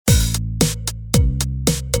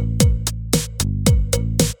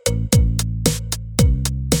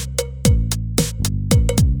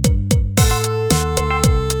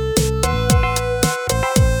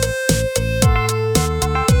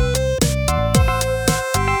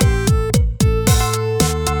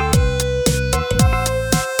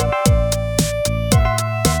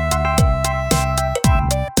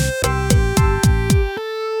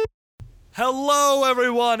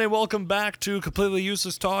everyone, and welcome back to Completely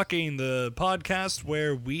Useless Talking, the podcast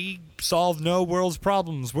where we solve no world's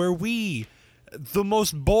problems, where we, the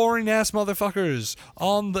most boring-ass motherfuckers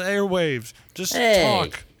on the airwaves, just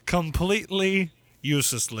talk completely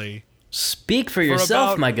uselessly. Speak for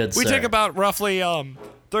yourself, my good sir. We take about roughly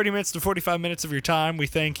 30 minutes to 45 minutes of your time. We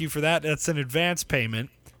thank you for that. That's an advance payment,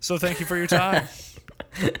 so thank you for your time.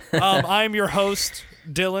 I'm your host,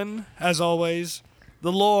 Dylan, as always,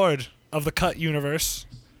 the Lord of the Cut Universe.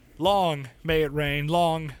 Long may it rain,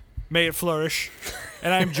 long may it flourish.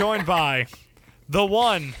 And I'm joined by the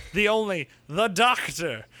one, the only, the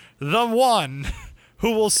doctor, the one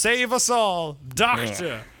who will save us all,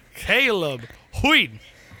 Dr. Caleb Wheaton.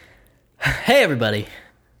 Hey, everybody.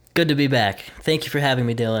 Good to be back. Thank you for having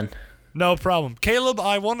me, Dylan. No problem. Caleb,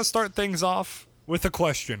 I want to start things off with a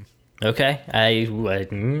question. Okay.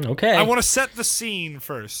 Okay. I want to set the scene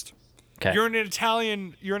first. Okay. You're in an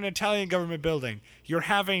Italian government building. You're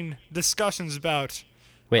having discussions about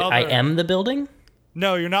Wait, I am the building?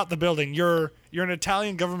 No, you're not the building. You're an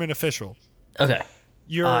Italian government official. Okay.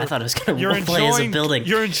 I thought it was going to roleplay as a building.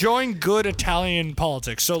 You're enjoying good Italian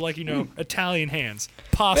politics. So, Italian hands.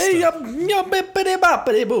 Pasta.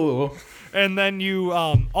 And then you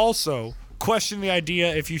also question the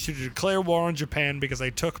idea if you should declare war on Japan because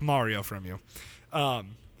they took Mario from you.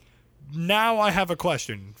 Now I have a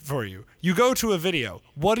question for you. You go to a video.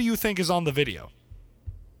 What do you think is on the video?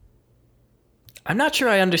 I'm not sure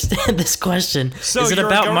I understand this question. So is it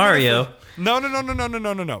about Mario?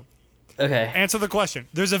 No. Okay. Answer the question.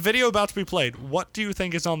 There's a video about to be played. What do you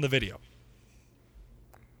think is on the video?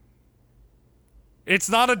 It's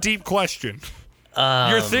not a deep question.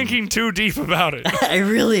 You're thinking too deep about it. I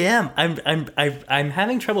really am. I'm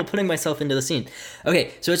having trouble putting myself into the scene.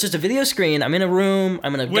 Okay, so it's just a video screen. I'm in a room.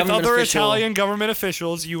 I'm in a with government other official. Italian government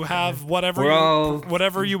officials. You have whatever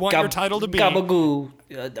you want your title to be. Gabagoo.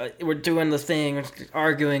 We're doing the thing. We're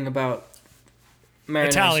arguing about marinara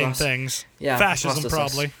Italian sauce. Things. Yeah, fascism pasta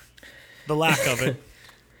probably. sauce. The lack of it.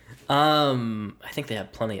 I think they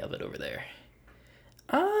have plenty of it over there.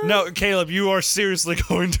 No, Caleb, you are seriously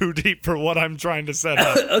going too deep for what I'm trying to set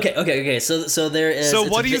up. Okay. So there is. So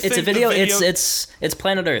what do you think? It's a video. It's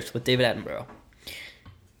Planet Earth with David Attenborough.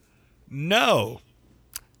 No.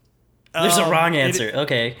 There's a wrong answer.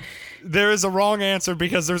 Okay. There is a wrong answer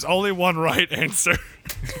because there's only one right answer.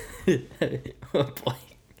 Oh boy.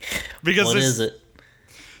 Because what is it?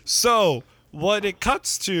 So what it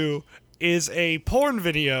cuts to is a porn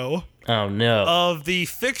video. Oh no. Of the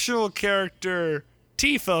fictional character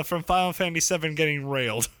Tifa from Final Fantasy VII getting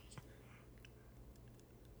railed.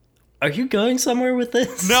 Are you going somewhere with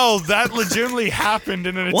this? No, that legitimately happened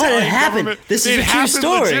in an what Italian happened? government. This is a true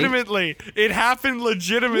story. Legitimately. It happened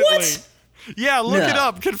legitimately. What? Yeah, look it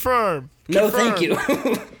up. Confirm. No, thank you.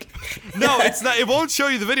 No, it's not. It won't show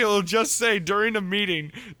you the video. It'll just say during a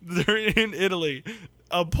meeting in Italy,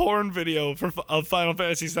 a porn video of Final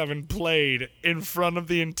Fantasy VII played in front of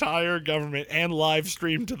the entire government and live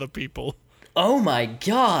streamed to the people. Oh my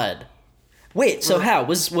god! Wait, so how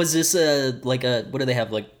was this what do they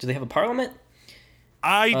have? Like, do they have a parliament?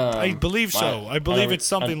 I believe so. I believe it's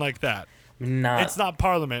something like that. It's not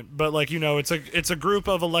parliament, but it's a group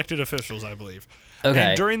of elected officials, I believe. Okay.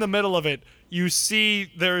 And during the middle of it, you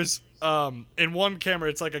see there's in one camera,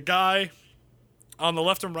 it's like a guy on the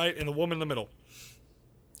left and right, and the woman in the middle.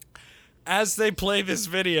 As they play this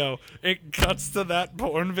video, it cuts to that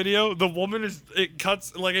porn video. The woman it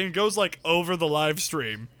goes over the live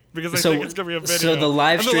stream because they think it's gonna be a video. So the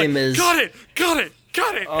live stream is got it.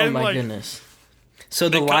 Oh and my goodness! So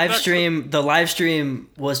the live stream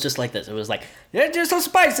was just like this. It was like, yeah, it's so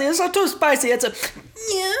spicy. It's so too spicy. It's a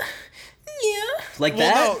yeah, like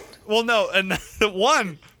that. No, and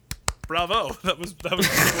one. Bravo! That was well done.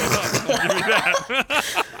 I'll give you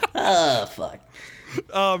that. Oh fuck. Two.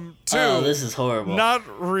 Oh, this is horrible. Not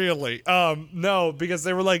really. No, because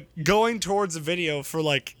they were going towards a video for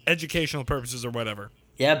educational purposes or whatever.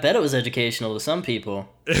 Yeah, I bet it was educational to some people.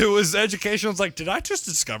 It was educational. It's did I just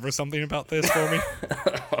discover something about this for me?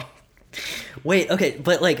 Wait, okay,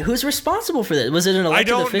 but who's responsible for this? Was it an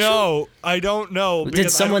elected official? I don't know. Did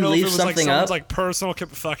someone leave something up? Personal.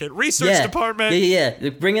 Fuck it. Research department. Yeah.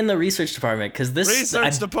 Bring in the research department because this.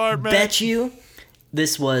 Research department. Bet you.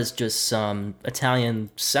 This was just some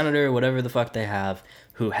Italian senator, whatever the fuck they have,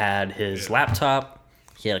 who had his laptop.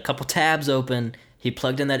 He had a couple tabs open. He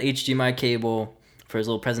plugged in that HDMI cable for his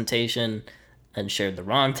little presentation and shared the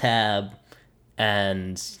wrong tab.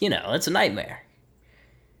 And, it's a nightmare.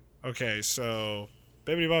 Okay, so...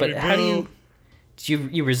 But how do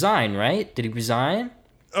you resign, right? Did he resign?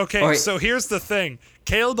 Okay, so here's the thing.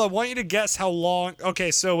 Caleb, I want you to guess how long...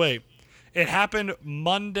 Okay, so wait. It happened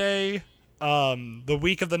Monday, the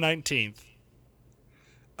week of the 19th.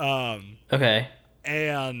 Okay.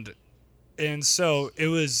 And so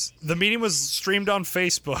the meeting was streamed on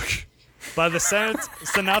Facebook by the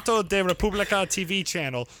Senato de Repubblica TV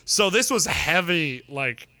channel. So this was heavy,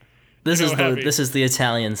 like This heavy. is the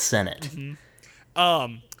Italian Senate.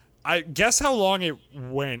 I guess how long it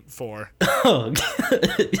went for Oh,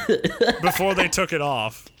 before they took it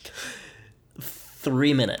off.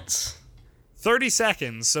 3 minutes. 30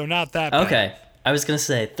 seconds, so not that bad. Okay. I was gonna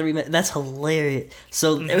say 3 minutes. That's hilarious.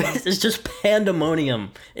 So it's just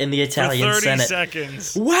pandemonium in the For Italian 30 Senate.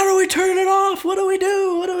 seconds. Why do we turn it off? What do we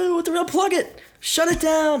do? What do we unplug it? Shut it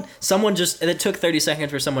down. It took 30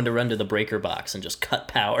 seconds for someone to run to the breaker box and just cut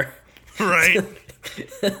power. Right.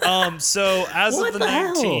 So as What of the the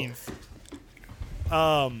hell?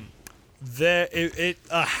 19th,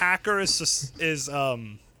 a hacker is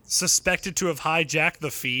suspected to have hijacked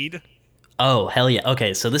the feed. Oh, hell yeah.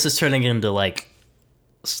 Okay, so this is turning into like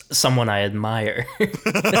someone I admire. We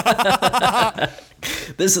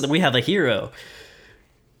have a hero.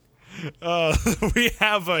 We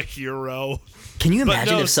have a hero. Can you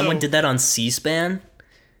imagine no, if someone so- did that on C-SPAN?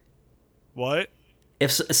 What?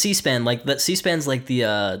 If C-SPAN, like that, C-SPAN's like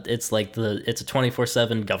it's a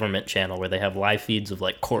 24/7 government channel where they have live feeds of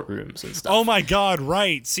like courtrooms and stuff. Oh my God!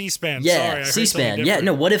 Right, C-SPAN. Yeah, Sorry, I heard something C-SPAN. Yeah, different.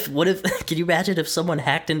 no. What if? Can you imagine if someone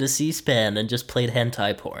hacked into C-SPAN and just played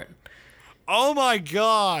hentai porn? Oh my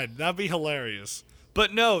God, that'd be hilarious.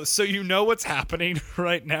 But no, so you know what's happening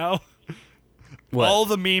right now? What? All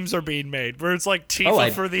the memes are being made where it's like Tifa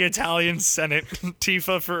Oh, for the Italian Senate.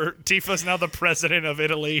 Tifa's now the president of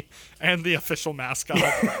Italy and the official mascot.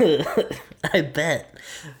 I bet.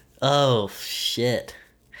 Oh shit.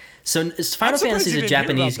 So Final surprised Fantasy is you a didn't hear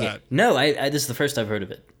Japanese about game. that. No, I this is the first I've heard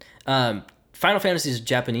of it. Final Fantasy is a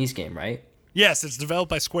Japanese game, right? Yes, it's developed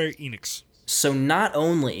by Square Enix. So not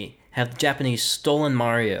only have the Japanese stolen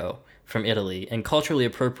Mario from Italy and culturally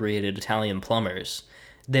appropriated Italian plumbers,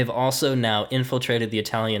 they've also now infiltrated the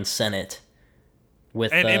Italian Senate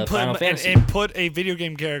with And Final Fantasy. input a video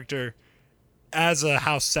game character as a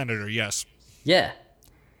House Senator, yes. Yeah,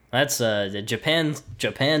 that's Japan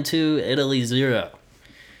 2, Italy 0.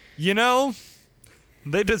 You know,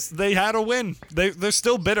 they had a win. They're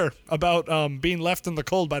still bitter about being left in the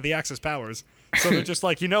cold by the Axis powers. So they're just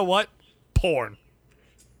like, you know what? Porn.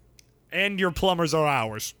 And your plumbers are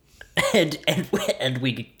ours. and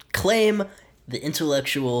we claim the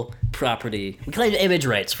intellectual property. We claim image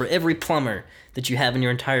rights for every plumber that you have in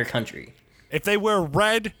your entire country. If they wear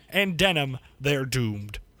red and denim, they're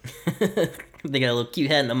doomed. They got a little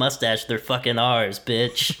cute hat and a mustache. They're fucking ours,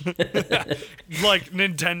 bitch. Like a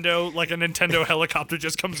Nintendo helicopter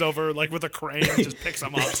just comes over like with a crane and just picks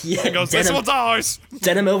them up. Yeah, and goes, this denim. one's ours.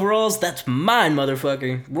 Denim overalls? That's mine,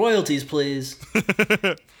 motherfucker. Royalties, please.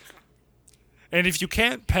 And if you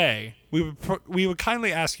can't pay, we would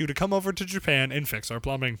kindly ask you to come over to Japan and fix our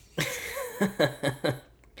plumbing.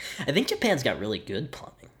 I think Japan's got really good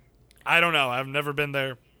plumbing. I don't know. I've never been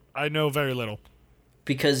there. I know very little.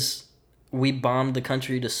 Because we bombed the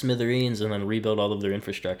country to smithereens and then rebuilt all of their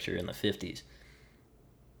infrastructure in the 50s.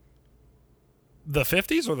 The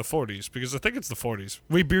 50s or the 40s? Because I think it's the 40s.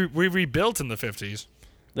 We rebuilt in the 50s.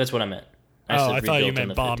 That's what I meant. I thought you rebuilt in meant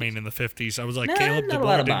the bombing 50s. in the 50s. I was like, Nah, Caleb not a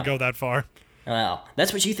lot DeBoer of didn't bombing. go that far. Wow,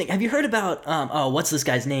 that's what you think. Have you heard about what's this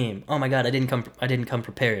guy's name? Oh my god, I didn't come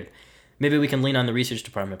prepared. Maybe we can lean on the research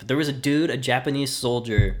department. But there was a Japanese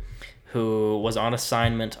soldier who was on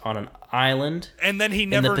assignment on an island And then he in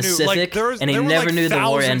never the knew. Pacific, Like, and he there were, never like, knew the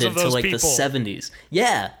war thousands ended of those till like people. the 70s.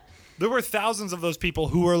 Yeah. There were thousands of those people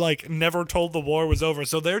who were like never told the war was over.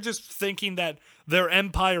 So they're just thinking that their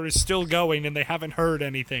empire is still going and they haven't heard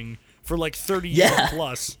anything for like 30 Yeah. years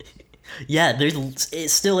plus. Yeah,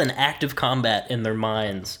 it's still an active combat in their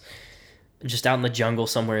minds, just out in the jungle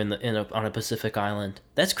somewhere on a Pacific island.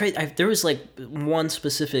 That's great. There was like one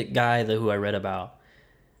specific guy who I read about,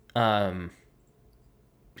 who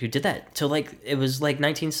did that. So like it was like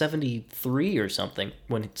 1973 or something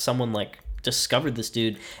when someone like discovered this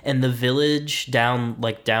dude, and the village down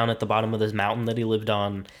at the bottom of this mountain that he lived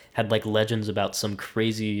on had like legends about some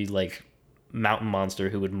crazy like mountain monster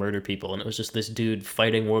who would murder people, and it was just this dude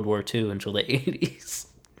fighting World War II until the 80s.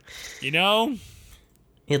 You know?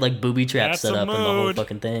 He had like booby traps That's set a up and the whole mood.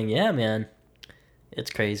 fucking thing. Yeah, man.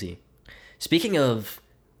 It's crazy. Speaking of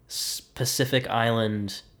Pacific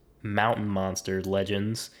Island mountain monster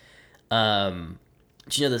legends,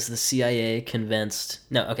 did you know this? The CIA convinced...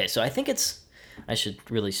 No, okay, so I think I should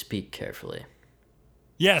really speak carefully.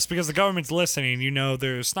 Yes, because the government's listening. You know,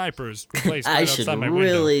 there's snipers placed right I outside should my window.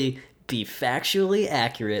 really be factually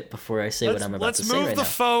accurate before I say what I'm about to say right now. Let's move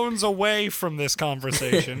the phones away from this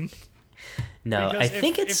conversation. No, because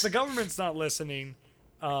if the government's not listening,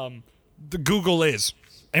 the Google is,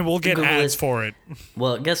 and we'll get Google ads is. for it.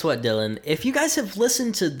 Well, guess what, Dylan? If you guys have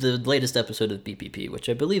listened to the latest episode of BPP, which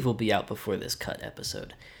I believe will be out before this cut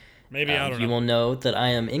episode, Maybe I don't know. you will know that I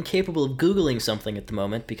am incapable of Googling something at the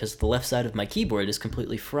moment because the left side of my keyboard is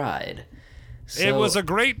completely fried. It was a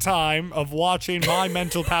great time of watching my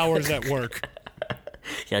mental powers at work.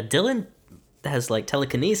 Yeah, Dylan has like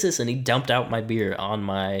telekinesis, and he dumped out my beer on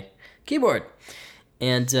my keyboard,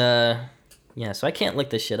 and yeah, so I can't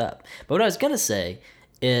lick this shit up. But what I was gonna say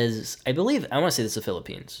is, I want to say this is the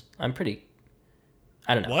Philippines. I don't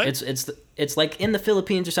know. What? It's like in the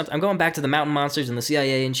Philippines or something. I'm going back to the mountain monsters and the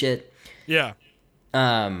CIA and shit. Yeah.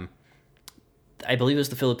 I believe it was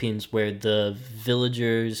the Philippines where the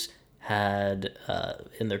villagers had,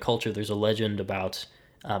 in their culture, there's a legend about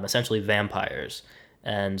essentially vampires.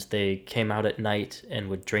 And they came out at night and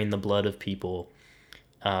would drain the blood of people.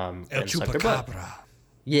 El and suck their blood. Chupacabra.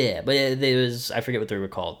 Yeah, but I forget what they were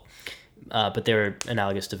called. But they were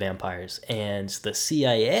analogous to vampires. And the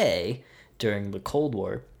CIA, during the Cold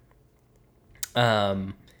War,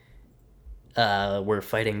 were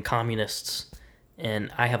fighting communists.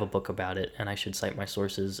 And I have a book about it, and I should cite my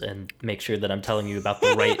sources and make sure that I'm telling you about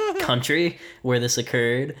the right country where this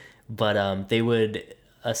occurred. But they would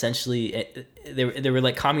essentially, they were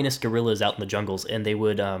like communist guerrillas out in the jungles, and they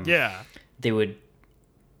would they were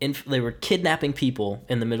kidnapping people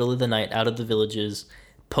in the middle of the night out of the villages,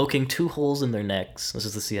 poking 2 holes in their necks. This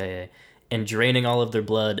is the CIA, and draining all of their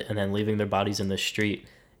blood, and then leaving their bodies in the street,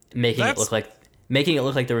 making it look like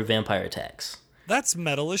there were vampire attacks. That's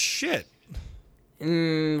metal as shit.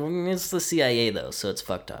 It's the CIA though, so it's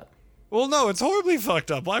fucked up. Well, no, it's horribly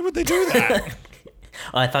fucked up. Why would they do that?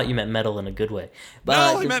 Oh, I thought you meant metal in a good way.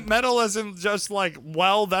 But, no, I meant metal as in just like,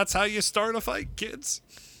 well, that's how you start a fight, kids.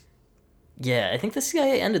 Yeah, I think the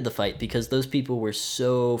CIA ended the fight because those people were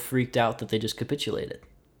so freaked out that they just capitulated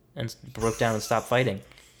and broke down and stopped fighting.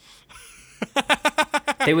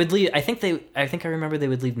 They would leave. I think I remember they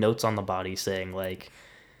would leave notes on the body saying like,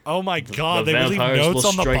 "Oh my god!" The they would leave notes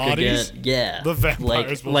on the bodies. Again. Yeah, the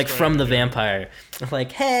vampires like from the vampire.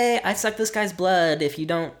 Like, hey, I sucked this guy's blood. If you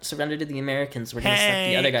don't surrender to the Americans, we're gonna suck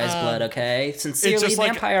the other guy's blood. Okay, sincerely,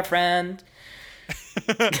 vampire friend.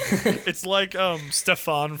 It's like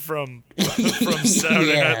Stefan from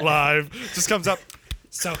Saturday Night Live just comes up.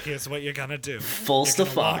 So here's what you're gonna do. Full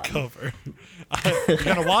Stefan. Walk over. You're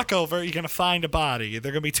gonna walk over. You're gonna find a body. There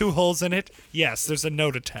are gonna be 2 holes in it. Yes, there's a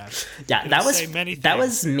note attached. Yeah, that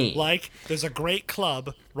was me. Like, there's a great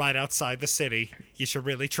club right outside the city. You should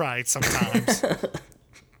really try it sometimes.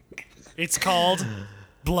 It's called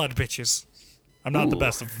Blood Bitches. I'm not the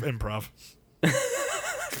best of improv.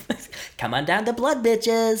 Come on down to Blood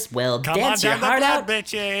Bitches. Well, Come dance on your down heart to out. Blood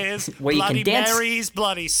Bitches. Where Bloody you can dance. Marys,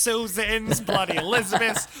 Bloody Susans, Bloody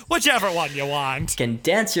Elizabeths, whichever one you want. Can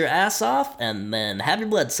dance your ass off and then have your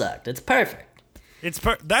blood sucked. It's perfect.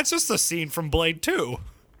 That's just a scene from Blade 2.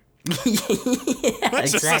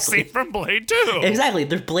 That's just a scene from Blade 2. Exactly.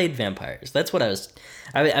 They're Blade vampires. That's what I was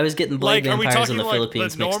getting Blade Are we vampires talking in the like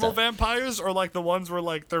Philippines the mixed normal up. vampires or like the ones where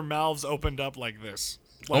like their mouths opened up like this?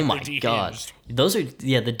 Like Oh my they're god, dehinged? those are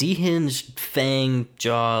the dehinged fang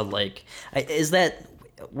jaw. Like,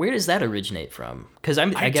 where does that originate from? Because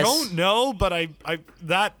I guess don't know, but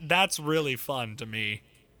that's really fun to me.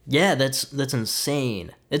 Yeah, that's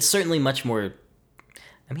insane. It's certainly much more.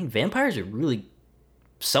 I mean, vampires are really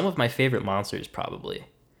some of my favorite monsters, probably.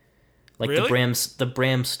 Like Really? the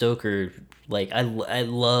Bram Stoker. Like I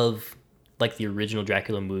love like the original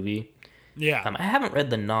Dracula movie. Yeah. I haven't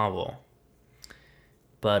read the novel.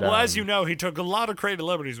 But, well, as you know, he took a lot of creative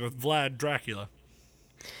liberties with Vlad Dracula.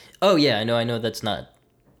 Oh yeah, I know that's not.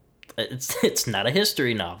 It's not a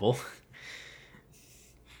history novel.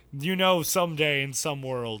 You know, someday in some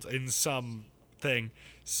world, in some thing,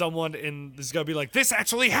 someone is gonna be like, "This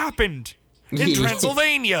actually happened in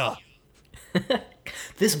Transylvania."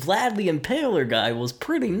 This Vlad the Impaler guy was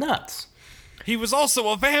pretty nuts. He was also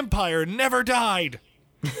a vampire, never died.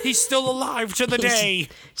 He's still alive to the day.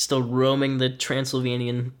 Still roaming the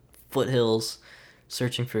Transylvanian foothills,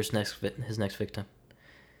 searching for his next victim.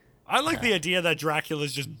 I like the idea that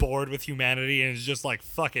Dracula's just bored with humanity and is just like,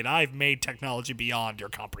 fuck it, I've made technology beyond your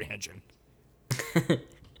comprehension.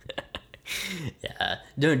 Yeah.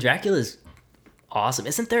 No, Dracula's awesome.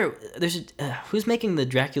 Isn't there... who's making the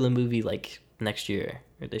Dracula movie, like, next year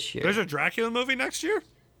or this year? There's a Dracula movie next year?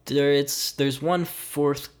 There's one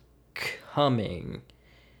forthcoming.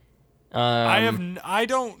 I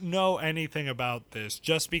don't know anything about this,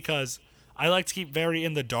 just because I like to keep very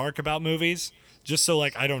in the dark about movies, just so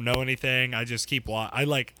like I don't know anything. I just keep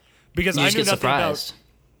because You I just knew get nothing about surprised.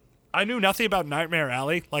 I knew nothing about Nightmare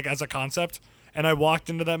Alley, like as a concept, and I walked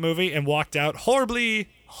into that movie and walked out horribly,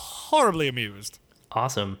 horribly amused.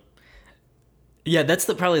 Awesome. Yeah, that's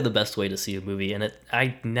probably the best way to see a movie, and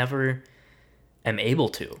I never am able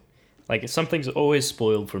to. Like, something's always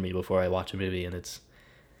spoiled for me before I watch a movie, and it's,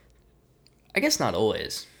 I guess not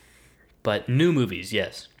always, but new movies,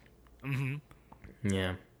 yes.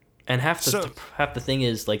 Yeah. And half the thing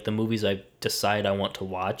is, like, the movies I decide I want to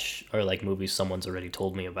watch are like movies someone's already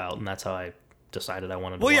told me about, and that's how I decided I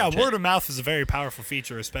wanted to watch it. Word of mouth is a very powerful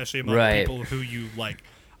feature, especially among Right. people who you like.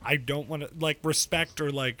 I don't want to like respect or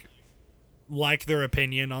like their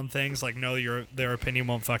opinion on things. Like, no, their opinion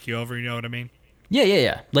won't fuck you over. You know what I mean?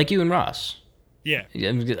 Yeah. Like you and Ross. Yeah. Yeah,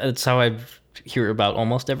 I mean, that's how I hear about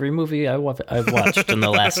almost every movie I've watched in the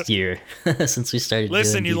last year since we started.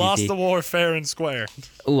 Listen, doing you DVP. lost the war fair and square.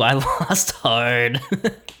 Ooh, I lost hard.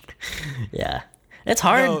 Yeah. It's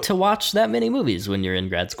hard to watch that many movies when you're in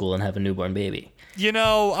grad school and have a newborn baby. You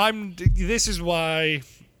know, this is why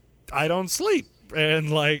I don't sleep.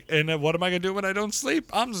 And what am I gonna do when I don't sleep?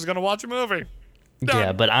 I'm just gonna watch a movie. Done.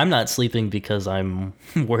 Yeah, but I'm not sleeping because I'm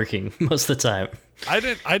working most of the time. I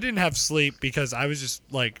didn't have sleep because I was just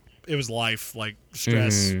like, it was life, like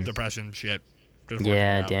stress, depression, shit. Just working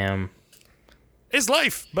Yeah, out. damn. It's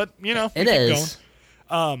life, but you know, It we keep is.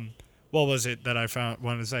 going. What was it that I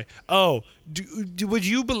wanted to say? Oh, would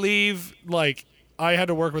you believe, like, I had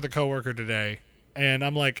to work with a coworker today, and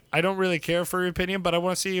I'm like, I don't really care for your opinion, but I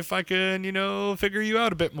want to see if I can, figure you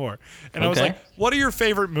out a bit more. And I was Okay. like, what are your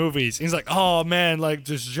favorite movies? And he's like, oh man, like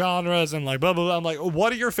just genres and like blah blah blah. I'm like,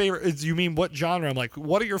 what are your favorite? You mean what genre? I'm like,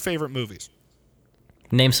 what are your favorite movies?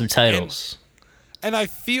 Name some titles. And I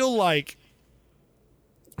feel like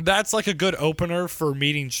that's like a good opener for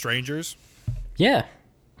meeting strangers. Yeah.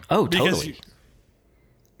 Oh, Because totally.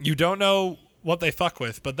 you don't know what they fuck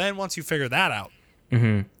with, but then once you figure that out,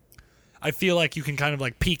 I feel like you can kind of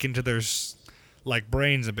like peek into their like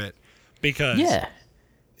brains a bit, because Yeah.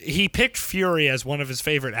 he picked Fury as one of his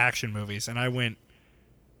favorite action movies, and I went,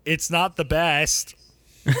 it's not the best.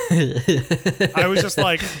 I was just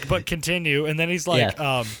like, but continue, and then he's like,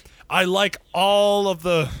 Yeah. I like all of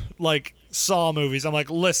the like Saw movies. I'm like,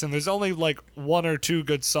 listen, there's only like one or two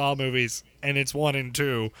good Saw movies, and it's 1 and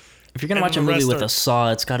 2. If you're gonna And watch a the movie rest with are- a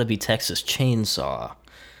saw, it's got to be Texas Chainsaw.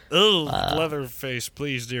 Ugh, Leatherface,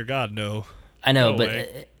 please, dear God, no. I know, No but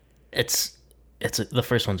way. it's the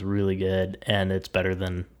first one's really good, and it's better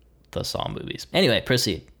than the Saw movies. Anyway,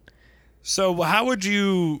 proceed. So how would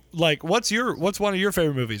you like? What's one of your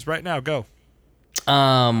favorite movies right now? Go.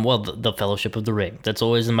 Well, the Fellowship of the Ring. That's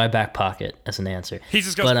always in my back pocket as an answer. He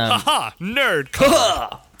just goes, But, haha, nerd.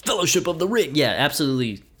 Fellowship of the Ring. Yeah,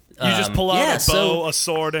 absolutely. You just pull out a bow, so a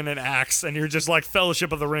sword, and an axe, and you're just like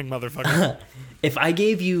Fellowship of the Ring, motherfucker. if I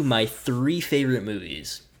gave you my 3 favorite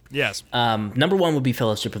movies, Yes. number 1 would be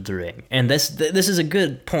Fellowship of the Ring, and this is a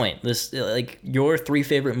good point. This like your 3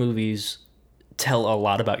 favorite movies tell a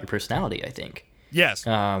lot about your personality, I think. Yes.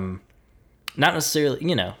 Not necessarily,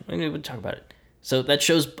 we'll talk about it. So that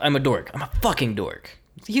shows I'm a dork. I'm a fucking dork.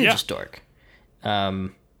 The hugest dork.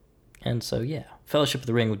 And so yeah, Fellowship of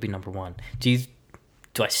the Ring would be number 1.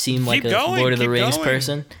 Do I seem like Keep a going, Lord of the keep Rings going.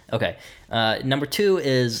 person? Okay. Number 2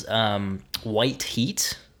 is White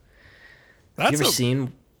Heat. Have you ever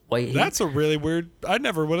seen White Heat? That's a really weird. I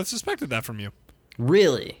never would have suspected that from you.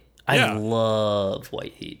 Really? Yeah. I love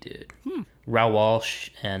White Heat, dude. Raoul Walsh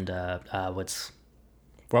and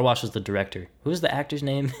Raoul Walsh is the director. Who's the actor's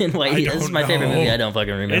name in White Heat? This is my favorite know. movie. I don't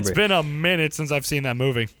fucking remember. It's been a minute since I've seen that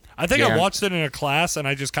movie. I think I Yeah. watched it in a class, and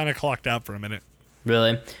I just kind of clocked out for a minute.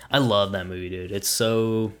 Really? I love that movie, dude. It's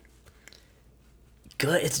so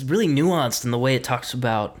good. It's really nuanced in the way it talks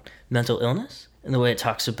about mental illness and the way it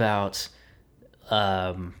talks about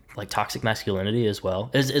like toxic masculinity as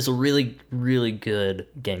well. It's a really, really good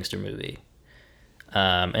gangster movie.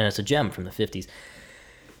 And it's a gem from the 50s.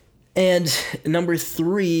 And number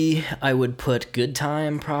 3, I would put Good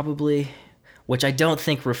Time, probably, which I don't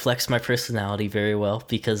think reflects my personality very well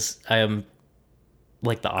because I am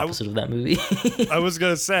like the opposite of that movie. I was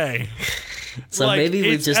gonna say. So like, maybe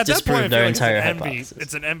we've it's- just at that point, I disproved feel our like it's entire an envy- hypothesis.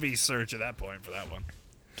 It's an envy search at that point for that one.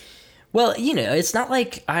 Well, it's not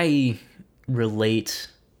like I relate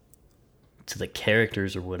to the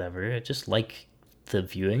characters or whatever. I just like the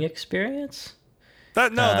viewing experience.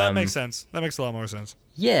 That makes sense. That makes a lot more sense.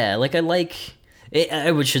 Yeah, like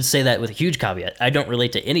should say that with a huge caveat. I don't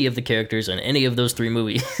relate to any of the characters in any of those 3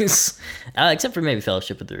 movies, except for maybe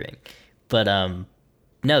Fellowship of the Ring. But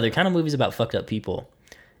no, they're kind of movies about fucked up people.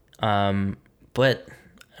 But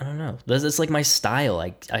I I don't know. That's like my style,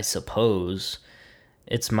 I suppose.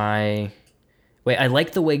 It's my way. I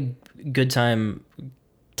like the way Good Time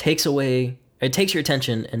takes your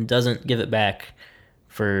attention and doesn't give it back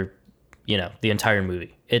for, the entire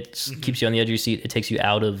movie. It keeps you on the edge of your seat. It takes you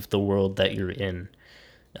out of the world that you're in.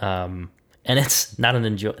 And it's not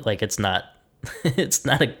it's not, it's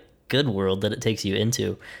not a good world that it takes you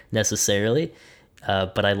into necessarily.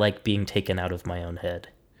 But I like being taken out of my own head.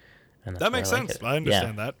 And that makes sense. I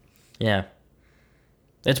understand that. Yeah.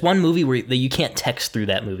 It's one movie that you can't text through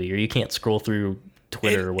that movie, or you can't scroll through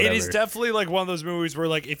Twitter or whatever. It is definitely like one of those movies where,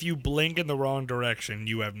 like, if you blink in the wrong direction,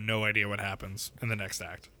 you have no idea what happens in the next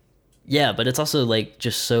act. Yeah, but it's also like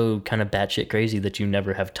just so kind of batshit crazy that you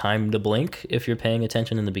never have time to blink if you're paying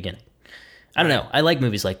attention in the beginning. I don't know. I like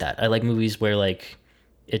movies like that. I like movies where like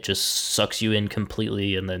it just sucks you in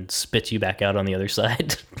completely and then spits you back out on the other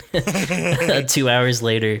side 2 hours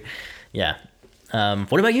later. Yeah.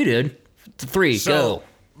 What about you, dude? 3, go.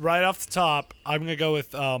 Right off the top, I'm going to go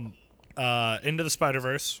with Into the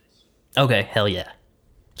Spider-Verse. Okay, hell yeah.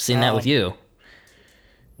 Seen that with you.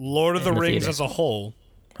 Lord of the Rings as a whole.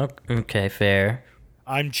 Okay, fair.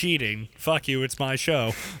 I'm cheating. Fuck you, it's my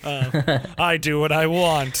show. I do what I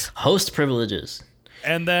want. Host privileges.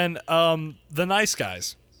 And then The Nice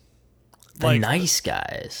Guys. The Nice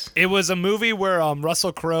Guys. It was a movie where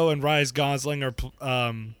Russell Crowe and Ryan Gosling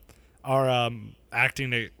are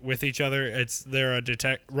acting with each other. They're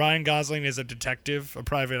Ryan Gosling is a detective, a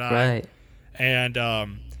private eye, right? And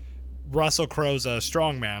Russell Crowe's a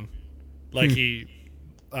strongman. Like he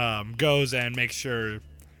goes and makes sure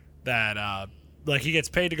that he gets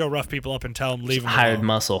paid to go rough people up and tell them leave them hired alone.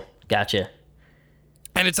 Muscle. Gotcha.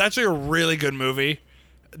 And it's actually a really good movie,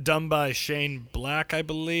 done by Shane Black, I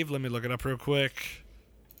believe. Let me look it up real quick.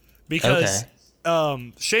 Because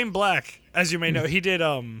Shane Black, as you may know, he did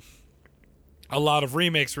a lot of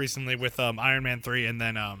remakes recently with Iron Man 3, and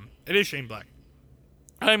then it is Shane Black.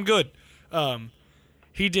 I'm good.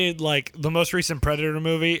 He did like the most recent Predator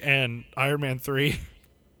movie and Iron Man 3.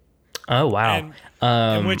 Oh, wow.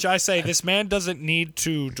 In which I say this man doesn't need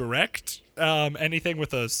to direct anything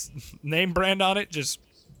with a name brand on it. Just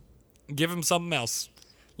give him something else.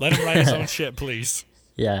 Let him write his own shit, please.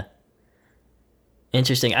 Yeah.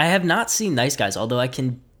 Interesting. I have not seen Nice Guys, although I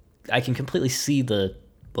can completely see the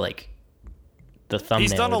thumbnail.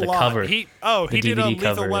 He's done a the lot. Cover. He did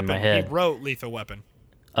Lethal Weapon. He wrote Lethal Weapon.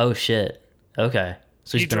 Oh shit. Okay.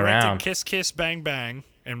 So he's been directed around. Kiss Kiss Bang Bang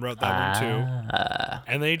and wrote that one too.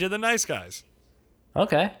 And then he did The Nice Guys.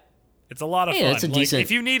 Okay. It's a lot of fun. It's a decent.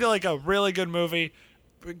 If you need a really good movie,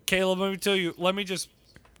 Caleb, let me just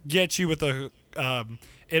get you with a.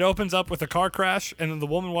 It opens up with a car crash, and then the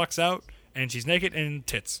woman walks out, and she's naked and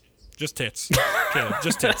tits, just tits. Caleb,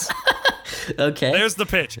 just tits. Okay. There's the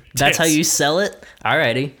pitch. Tits. That's how you sell it.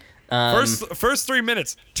 Alrighty. First 3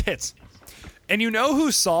 minutes, tits. And you know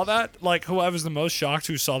who saw that? Like, who I was the most shocked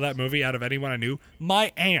who saw that movie out of anyone I knew?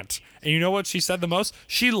 My aunt. And you know what she said the most?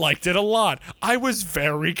 She liked it a lot. I was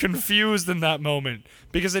very confused in that moment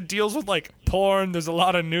because it deals with, like, porn. There's a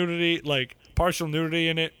lot of nudity, like, partial nudity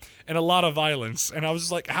in it, and a lot of violence. And I was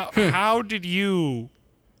just like, how did you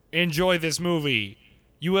enjoy this movie?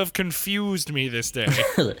 You have confused me this day.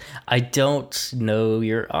 I don't know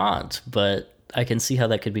your aunt, but I can see how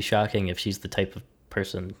that could be shocking if she's the type of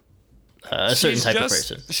person. A certain type of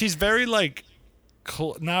person. She's very like,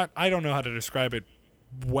 I don't know how to describe it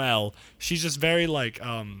well. She's just very like,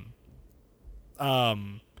 not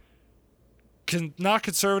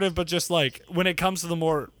conservative, but just like when it comes to the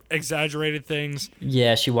more exaggerated things.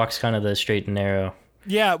 Yeah, she walks kind of the straight and narrow.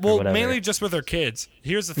 Yeah, well, mainly just with her kids.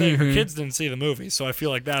 Here's the thing: her kids didn't see the movie, so I feel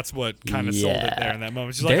like that's what kind of sold it there in that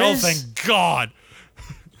moment. She's like, "Oh, thank God!"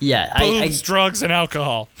 Yeah, boobs, drugs, and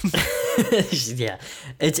alcohol. Yeah,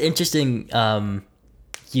 it's interesting.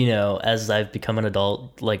 As I've become an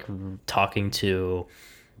adult, like talking to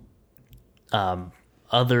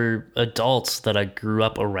other adults that I grew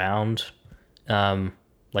up around,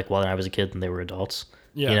 like while I was a kid and they were adults.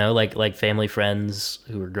 Yeah. Like family friends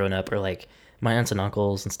who were grown up, or like my aunts and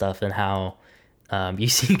uncles and stuff, and how you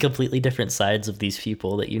see completely different sides of these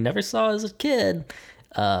people that you never saw as a kid.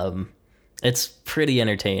 It's pretty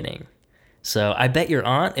entertaining. So I bet your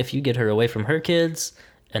aunt, if you get her away from her kids,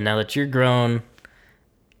 and now that you're grown,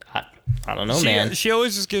 I don't know, man. She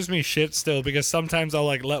always just gives me shit still, because sometimes I'll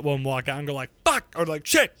like let one walk out and go like fuck or like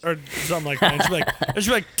shit or something like that. And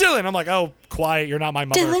she'll be like Dylan. I'm like, oh, quiet. You're not my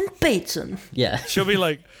mother. Dylan Bateson. Yeah. She'll be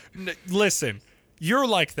like, listen, you're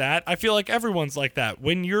like that. I feel like everyone's like that.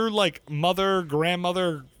 When your like mother,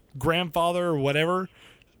 grandmother, grandfather, or whatever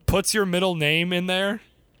puts your middle name in there,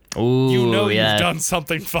 ooh, you know you've done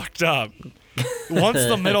something fucked up. once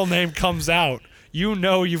the middle name comes out, you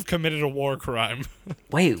know you've committed a war crime.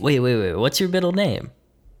 Wait. What's your middle name?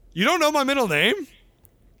 You don't know my middle name?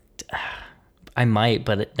 I might,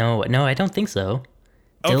 but no, I don't think so.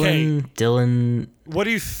 Okay. Dylan. What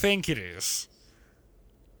do you think it is?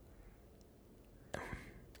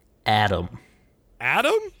 Adam.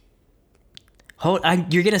 Adam?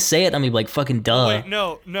 You're gonna say it, I'm gonna be like, fucking duh. Wait,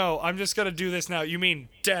 no, I'm just gonna do this now. You mean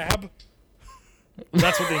Dab?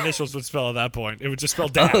 That's what the initials would spell at that point. It would just spell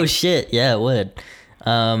Dab. Oh shit, yeah, it would.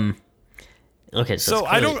 Okay, so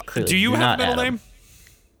I don't. Do you have a middle name?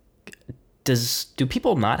 Do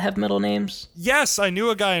people not have middle names? Yes, I knew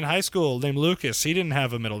a guy in high school named Lucas. He didn't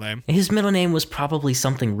have a middle name. His middle name was probably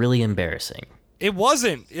something really embarrassing. It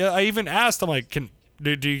wasn't. I even asked. I'm like, can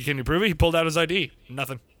you prove it? He pulled out his ID.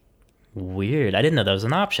 Nothing. Weird. I didn't know that was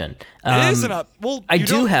an option. It is an option. Well, I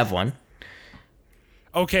do have one.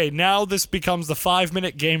 Okay, now this becomes the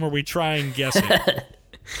 5-minute game where we try and guess it.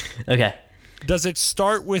 Okay. Does it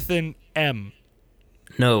start with an M?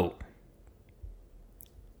 No.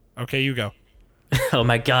 Okay, you go. Oh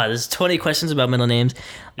my god, there's 20 questions about middle names.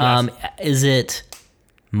 Yes. Is it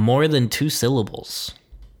more than 2 syllables?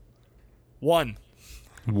 1.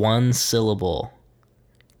 1 syllable.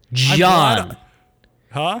 John.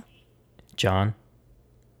 Huh? John.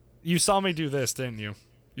 You saw me do this, didn't you?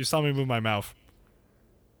 You saw me move my mouth.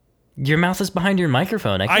 Your mouth is behind your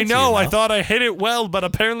microphone. I know. I thought I hit it well, but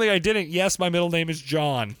apparently I didn't. Yes, my middle name is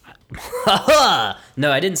John.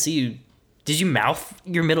 No, I didn't see you. Did you mouth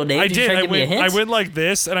your middle name? I did. You try to give me a hint? I went like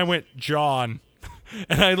this, and I went John,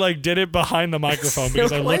 and I like did it behind the microphone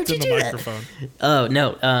because I looked in the microphone. Oh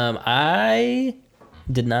no, I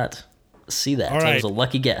did not see that. All That right. was a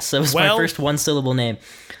lucky guess. That was my first 1-syllable name.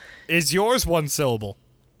 Is yours 1 syllable?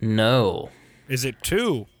 No. Is it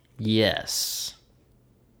 2? Yes.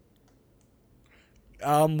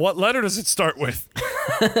 What letter does it start with?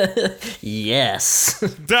 Yes.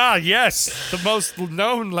 Yes, the most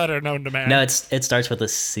known letter known to man. No, it starts with a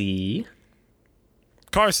C.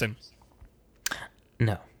 Carson.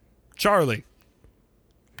 No. Charlie.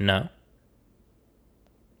 No.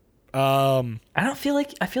 I feel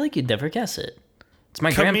like you'd never guess it. It's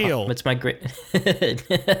my Camille. grandpa. It's my great.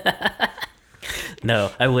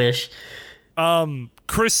 No, I wish.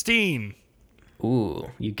 Christine. Ooh,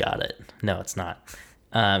 you got it. No, it's not.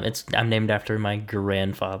 I'm named after my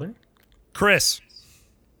grandfather. Chris.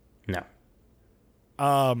 No.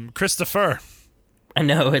 Christopher. I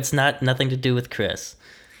know it's nothing to do with Chris.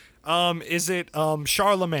 Is it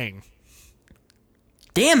Charlemagne?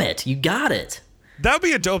 Damn it, you got it. That would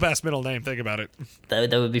be a dope ass middle name. Think about it. That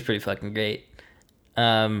would be pretty fucking great.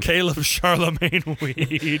 Caleb Charlemagne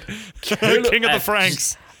Weed, King of the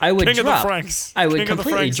Franks. I would King drop. of the Franks. I would King of the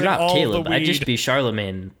completely Franks and drop all Caleb. the I'd just weed. be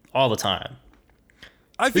Charlemagne all the time.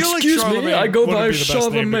 I feel Excuse me, like Charlemagne I go wouldn't by be the best name to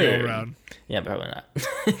Charlemagne. go around. Yeah, probably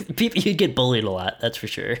not. People, you'd get bullied a lot. That's for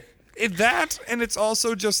sure. That, and it's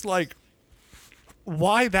also just like,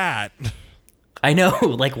 why that? I know.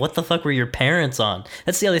 Like, what the fuck were your parents on?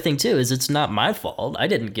 That's the other thing too. Is it's not my fault. I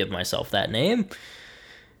didn't give myself that name.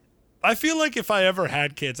 I feel like if I ever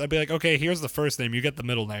had kids, I'd be like, okay, here's the first name. You get the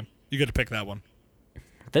middle name. You get to pick that one.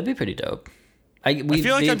 That'd be pretty dope. I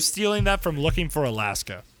feel like I'm stealing that from Looking for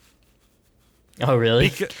Alaska. Oh,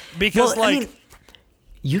 really? Because well, I mean,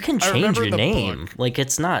 you can change remember your the name. book. Like,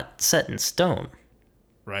 it's not set in stone.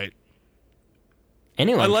 Right.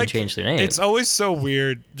 Anyone can change their name. It's always so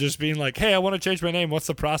weird just being like, hey, I want to change my name. What's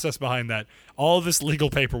the process behind that? All this legal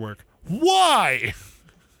paperwork. Why?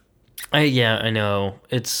 Yeah, I know.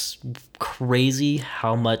 It's crazy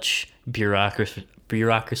how much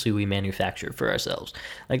bureaucracy we manufacture for ourselves.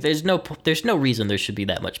 Like, there's no reason there should be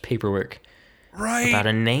that much paperwork about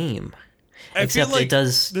a name. I Except feel like it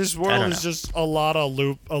does. This world is just a lot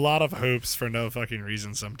of hoops for no fucking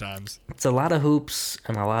reason sometimes. It's a lot of hoops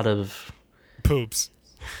and a lot of poops.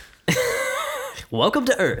 Welcome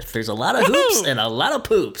to Earth. There's a lot of hoops and a lot of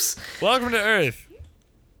poops. Welcome to Earth.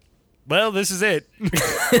 Well, this is it.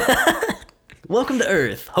 Welcome to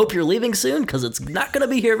Earth. Hope you're leaving soon, because it's not going to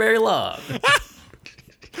be here very long.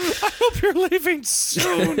 I hope you're leaving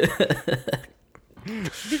soon.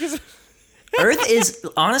 Because Earth is,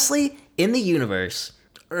 honestly, in the universe,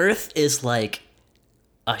 Earth is like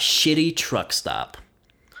a shitty truck stop.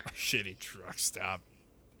 A shitty truck stop.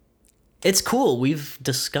 It's cool. We've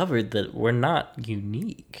discovered that we're not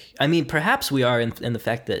unique. I mean, perhaps we are in the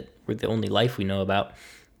fact that we're the only life we know about,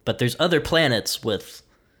 but there's other planets with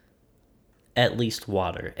at least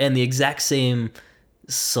water and the exact same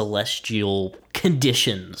celestial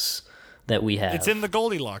conditions that we have. It's in the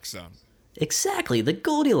Goldilocks zone. Exactly, the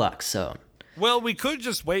Goldilocks zone. Well, we could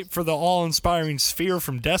just wait for the all-inspiring sphere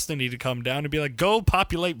from Destiny to come down and be like, go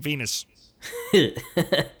populate Venus.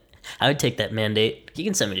 I would take that mandate. You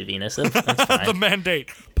can send me to Venus. That's fine. The mandate.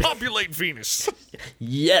 Populate Venus.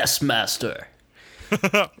 Yes, master.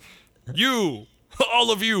 You,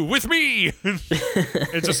 all of you, with me.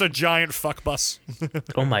 It's just a giant fuck bus.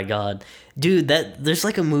 Oh my god. Dude, there's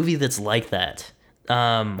like a movie that's like that.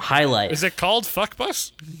 High Life. Is it called Fuck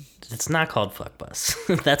Bus? It's not called Fuck Bus.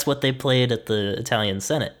 That's what they played at the Italian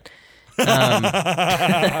Senate.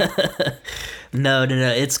 No.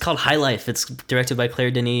 It's called High Life. It's directed by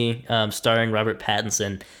Claire Denis, starring Robert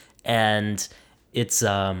Pattinson, and it's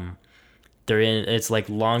it's like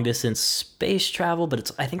long distance space travel,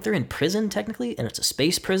 but I think they're in prison technically, and it's a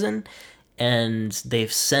space prison, and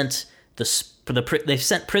they've sent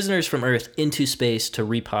prisoners from Earth into space to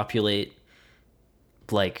repopulate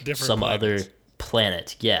like Different some planets. other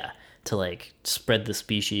planet, yeah, to like spread the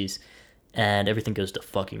species, and everything goes to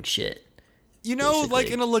fucking shit. You know, Basically. like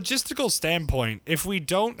in a logistical standpoint, if we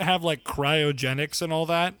don't have like cryogenics and all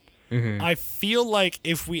that, I feel like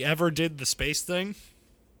if we ever did the space thing,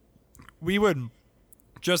 we would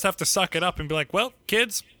just have to suck it up and be like, well,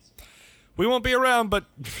 kids, we won't be around, but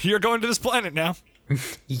you're going to this planet now.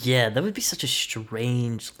 Yeah, that would be such a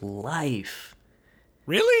strange life.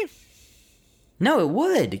 Really? No, it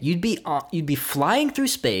would. You'd be flying through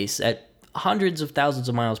space at hundreds of thousands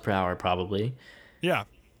of miles per hour, probably. Yeah.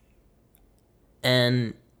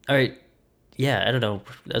 And all right, yeah, I don't know,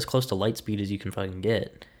 as close to light speed as you can fucking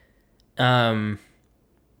get. And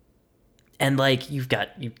like your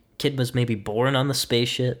kid was maybe born on the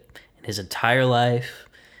spaceship, and his entire life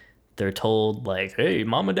they're told like, hey,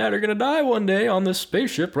 mom and dad are gonna die one day on this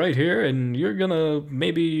spaceship right here, and you're gonna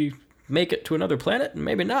maybe make it to another planet, and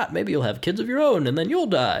maybe not. Maybe you'll have kids of your own, and then you'll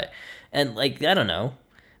die. And like, I don't know.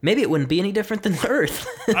 Maybe it wouldn't be any different than Earth.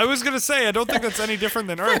 I was going to say, I don't think that's any different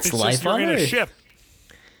than Earth. That's It's life just you're on in a Earth. ship.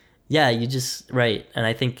 Yeah, right. And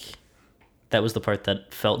I think that was the part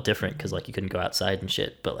that felt different because like you couldn't go outside and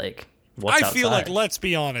shit. But like, what's I feel like, outside? let's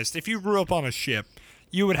be honest, if you grew up on a ship,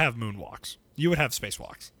 you would have moonwalks. You would have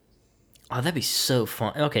spacewalks. Oh, that'd be so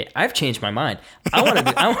fun. Okay, I've changed my mind. I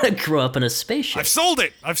want to grow up in a spaceship. I've sold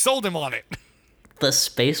it. I've sold him on it. The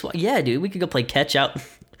spacewalk. Yeah, dude, we could go play catch out.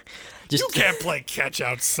 Just You can't play catch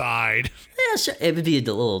outside. yeah, sure. It would be a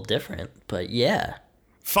little different, but yeah.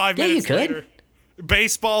 5 Yeah, you minutes could. later,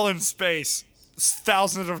 baseball in space. It's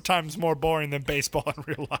thousands of times more boring than baseball in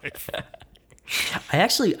real life.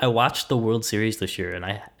 I watched the World Series this year and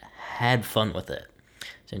I had fun with it.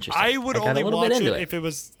 It's interesting. I would got a only little watch bit into it if it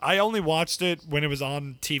was. I only watched it when it was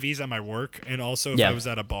on TVs at my work, and also if Yeah. I was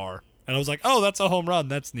at a bar. And I was like, oh, that's a home run.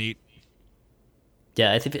 That's neat.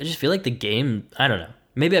 Yeah, I just feel like the game. I don't know.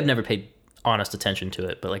 Maybe I've never paid honest attention to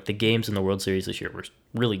it, but like the games in the World Series this year were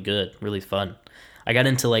really good, really fun. I got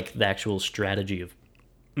into like the actual strategy of,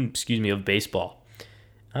 of baseball.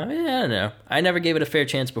 Yeah, I don't know. I never gave it a fair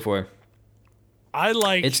chance before. I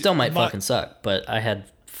like. It still might fucking suck, but I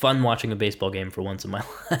had fun watching a baseball game for once in my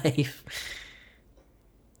life.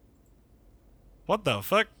 What the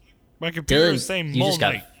fuck? My computer Dylan, is saying you Mole just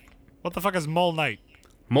got- Knight. What the fuck is Mole Knight?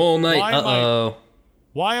 Mole Knight. Why am I- Uh-oh.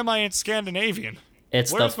 Why am I in Scandinavian?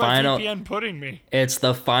 It's Where's the my final. VPN putting me? It's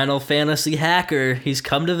the Final Fantasy hacker. He's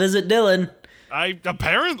come to visit Dylan.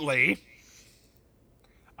 Apparently.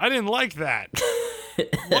 I didn't like that.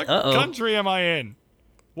 What Uh-oh. country am I in?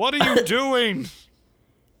 What are you doing?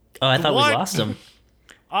 Oh, I thought What? we lost him.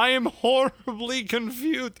 I am horribly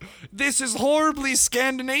confused. This is horribly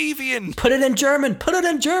Scandinavian. Put it in German. Put it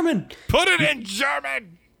in German. Put it in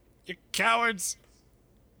German, you cowards.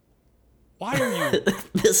 Why are you?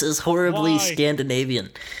 This is horribly Why? Scandinavian.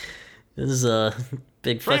 This is a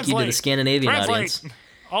big fuck you to the Translate. Scandinavian Translate. audience.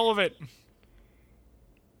 All of it.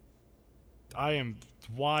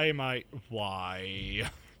 Why?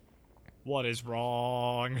 What is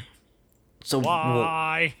wrong? So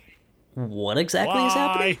Why? what exactly is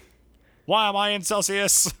happening? Why am I in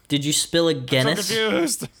Celsius? Did you spill a So Guinness?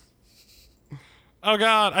 confused. Oh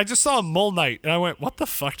god, I just saw a Mole Knight and I went, what the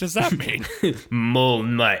fuck does that mean? Mole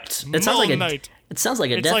Knight. It sounds like Mole a. Knight. It sounds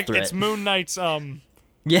like a It's death like threat. it's Moon Knight's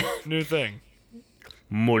Yeah. new thing.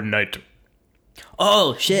 Mole Knight.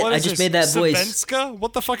 Oh shit! What I is just this? made that voice. Svenska?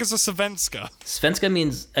 What the fuck is a Svenska? Svenska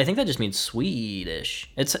means. I think that just means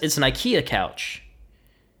Swedish. It's an IKEA couch.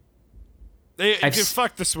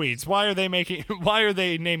 Fuck the Swedes. Why are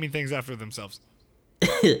they naming things after themselves?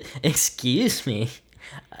 Excuse me.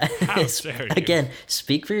 How dare you. Again,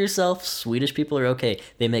 speak for yourself. Swedish people are okay.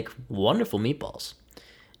 They make wonderful meatballs.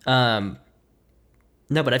 No,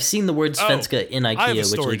 but I've seen the word Svenska in I have a IKEA, which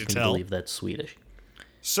story leads to me to tell. believe that's Swedish.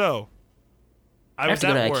 So, I have to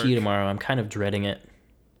go to IKEA tomorrow. I'm kind of dreading it.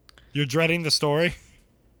 You're dreading the story?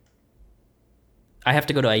 I have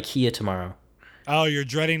to go to IKEA tomorrow. Oh, you're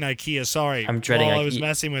dreading IKEA. Sorry. I'm dreading While IKEA. I was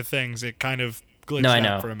messing with things, it kind of glitched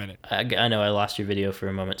out for a minute. I know. I lost your video for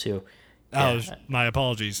a moment, too. Oh, my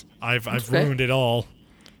apologies. I've ruined it all.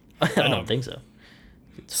 I don't think so.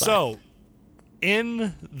 So,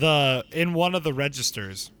 in one of the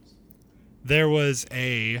registers, there was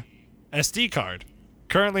a SD card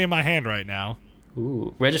currently in my hand right now.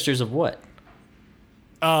 Ooh, registers of what?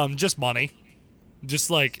 Just money.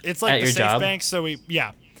 Just like it's like at the your safe job? bank. So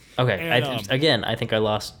yeah. Okay. And, I think I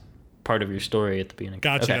lost part of your story at the beginning.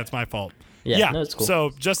 Gotcha. Okay. That's my fault. Yeah, no, it's cool.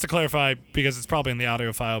 So just to clarify, because it's probably in the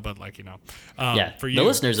audio file, but like for you, the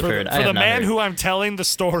listeners have heard. For the man who I'm telling the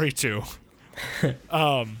story to. Did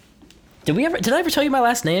I ever tell you my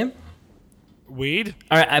last name? Weed?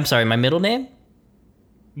 All right. I'm sorry. My middle name?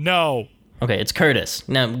 No. Okay, it's Curtis.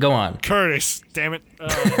 Now go on. Curtis. Damn it.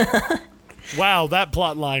 Wow, that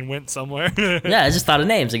plot line went somewhere. Yeah, I just thought of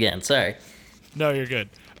names again. Sorry. No, you're good.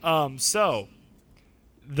 So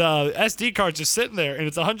the SD card's just sitting there, and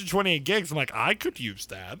it's 128 gigs. I'm like, I could use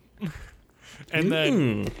that. And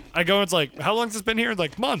then I go, and it's like, how long's this been here?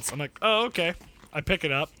 Like, months. I'm like, oh, okay. I pick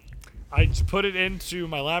it up. I just put it into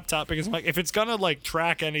my laptop because I'm like, if it's gonna like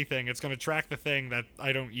track anything, it's gonna track the thing that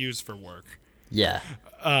I don't use for work. Yeah.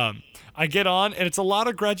 I get on, and it's a lot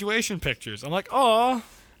of graduation pictures. I'm like, oh.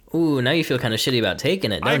 Ooh, now you feel kind of shitty about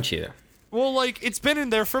taking it, don't you? Well, like, it's been in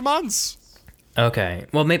there for months. Okay.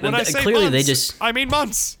 Well, maybe When I say clearly months, I mean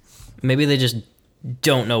months. Maybe they just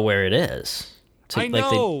don't know where it is. I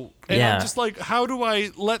know. And I'm just like, how do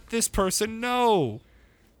I let this person know?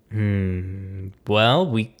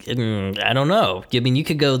 Well, I don't know. I mean, you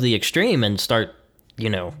could go the extreme and start,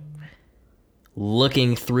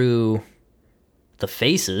 looking through the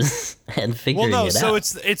faces and figuring it out. So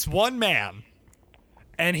it's one man,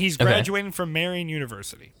 and he's graduating from Marian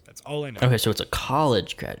University. That's all I know. Okay, so it's a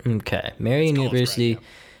college grad. Okay, Marian University.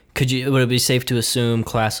 Would it be safe to assume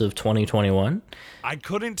class of 2021? I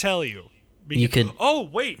couldn't tell you. You could. Oh,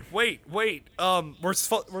 wait. We're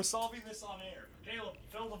solving this on air. Caleb,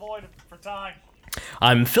 fill the void for time.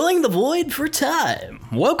 I'm filling the void for time.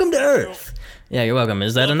 Welcome to Earth. Yeah, you're welcome.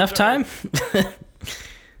 Is that enough time?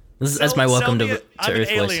 That's my welcome to Earth voice. I'm an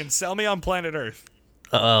alien. Sell me on planet Earth.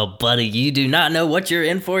 Oh, buddy, you do not know what you're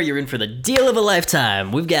in for. You're in for the deal of a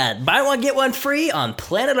lifetime. We've got buy one, get one free on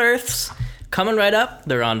planet Earths. Coming right up.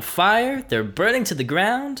 They're on fire. They're burning to the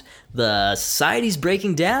ground. The society's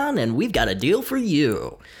breaking down, and we've got a deal for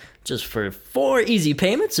you. Just for 4 easy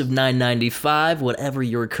payments of $9.95, whatever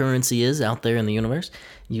your currency is out there in the universe,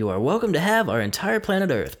 you are welcome to have our entire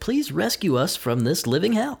planet Earth. Please rescue us from this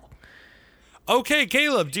living hell. Okay,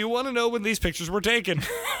 Caleb, do you want to know when these pictures were taken?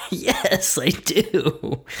 Yes, I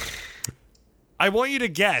do. I want you to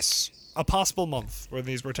guess a possible month when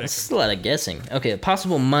these were taken. That's a lot of guessing. Okay, a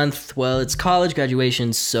possible month. Well, it's college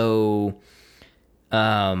graduation, so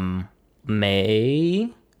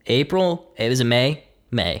May, April. Is it May?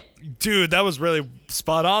 May. Dude, that was really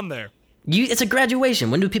spot on there. It's a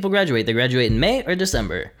graduation. When do people graduate? They graduate in May or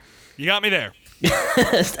December? You got me there.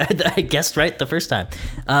 I guessed right the first time.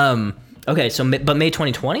 Okay, so but May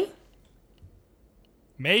 2020?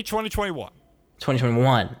 May 2021.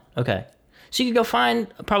 2021. Okay. So you could go find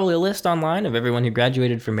probably a list online of everyone who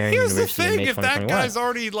graduated from Marian University in May 2021. Here's the thing, if that guy's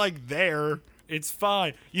already like there, it's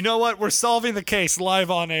fine. You know what? We're solving the case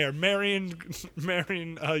live on air. Marian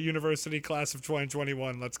University class of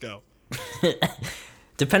 2021. Let's go.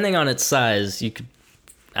 Depending on its size, you could,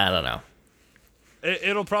 I don't know.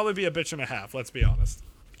 It'll probably be a bitch and a half, let's be honest.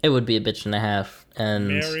 It would be a bitch and a half. And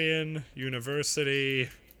Marian University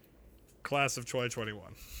class of 2021.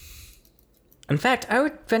 In fact, I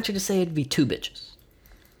would venture to say it'd be 2 bitches.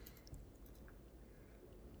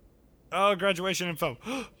 Oh, graduation info.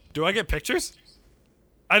 Do I get pictures?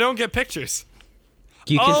 I don't get pictures.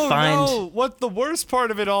 You could find. No! What the worst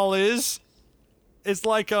part of it all is, it's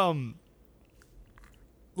like oh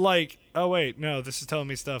wait, no, this is telling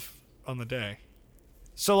me stuff on the day.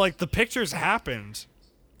 So like the pictures happened,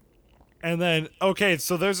 and then okay,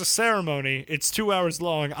 so there's a ceremony. It's 2 hours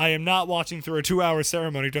long. I am not watching through a 2-hour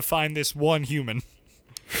ceremony to find this one human.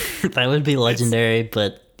 That would be legendary,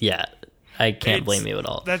 but yeah, I can't blame you at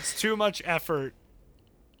all. That's too much effort.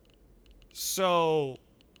 So,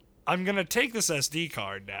 I'm going to take this SD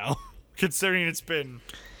card now, considering it's been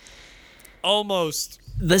almost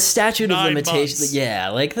the statute of 9 limitations. months. Yeah,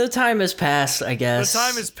 like the time has passed, I guess. The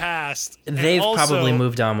time has passed. They've also, probably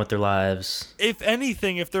moved on with their lives. If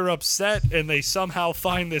anything, if they're upset and they somehow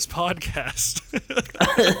find this podcast,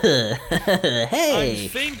 Hey! I'm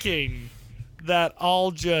thinking that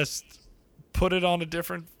I'll just put it on a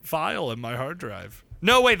different file in my hard drive.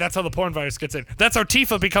 No, wait, that's how the porn virus gets in. That's how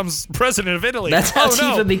Tifa becomes president of Italy. That's how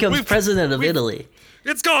Tifa no. becomes president of Italy.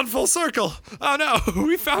 It's gone full circle. Oh no,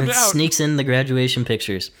 we found It out. sneaks in the graduation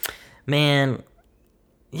pictures. Man,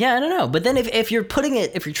 yeah, I don't know. But then if you're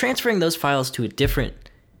transferring those files to a different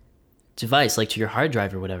device, like to your hard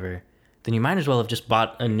drive or whatever, then you might as well have just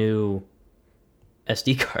bought a new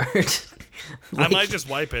SD card. I might just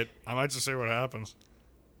wipe it. I might just see what happens.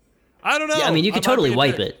 I don't know. Yeah, I mean, you could totally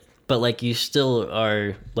wipe it. it, but like you still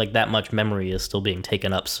are like that much memory is still being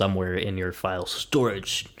taken up somewhere in your file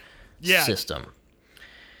storage system.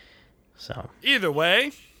 So either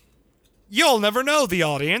way, you'll never know, the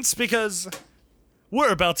audience, because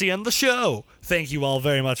we're about to end the show. Thank you all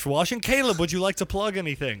very much for watching. Caleb, would you like to plug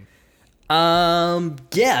anything?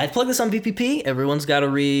 Yeah, I plug this on BPP. Everyone's got to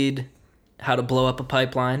read How to Blow Up a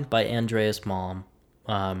Pipeline by Andreas Malm.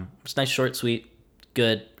 It's nice, short, sweet,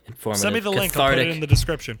 good, informative, Send me the link. I'll cathartic. put it in the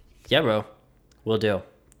description. Yeah, bro. Will do.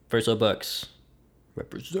 Verso Books.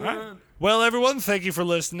 Represent. All right. Well, everyone, thank you for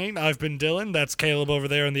listening. I've been Dylan. That's Caleb over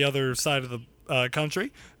there on the other side of the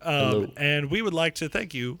country. Hello. And we would like to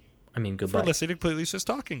thank you I mean, goodbye. for listening to Completely Just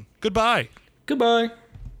Talking. Goodbye. Goodbye.